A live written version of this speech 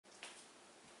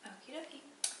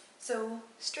So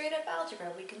straight up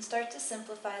algebra, we can start to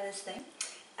simplify this thing.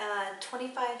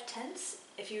 25/10,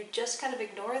 if you just kind of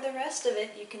ignore the rest of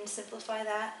it, you can simplify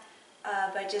that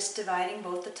by just dividing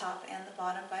both the top and the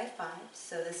bottom by 5.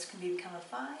 So this can become a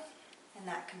 5, and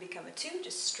that can become a 2,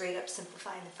 just straight up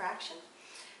simplifying the fraction.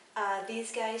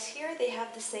 These guys here, they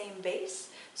have the same base.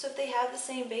 So if they have the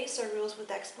same base, our rules with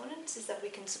exponents is that we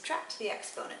can subtract the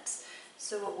exponents.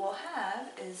 So what we'll have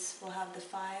is we'll have the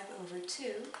 5 over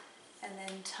 2, and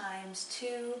then times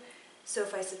 2. So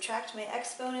if I subtract my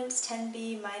exponents,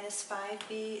 10b minus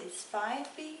 5b is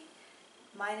 5b,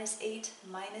 minus 8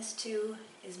 minus 2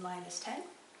 is minus 10.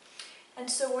 And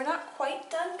so we're not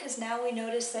quite done, because now we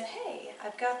notice that, hey,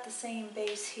 I've got the same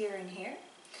base here and here.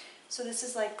 So this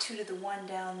is like 2 to the 1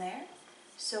 down there.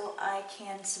 So I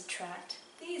can subtract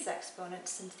these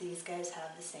exponents since these guys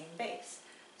have the same base.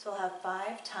 So I'll have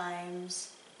 5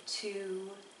 times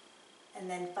 2, and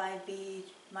then 5b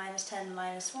minus 10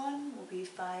 minus 1 will be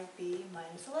 5b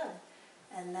minus 11.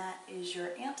 And that is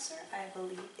your answer. I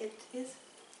believe it is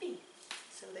B.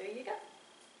 So there you go.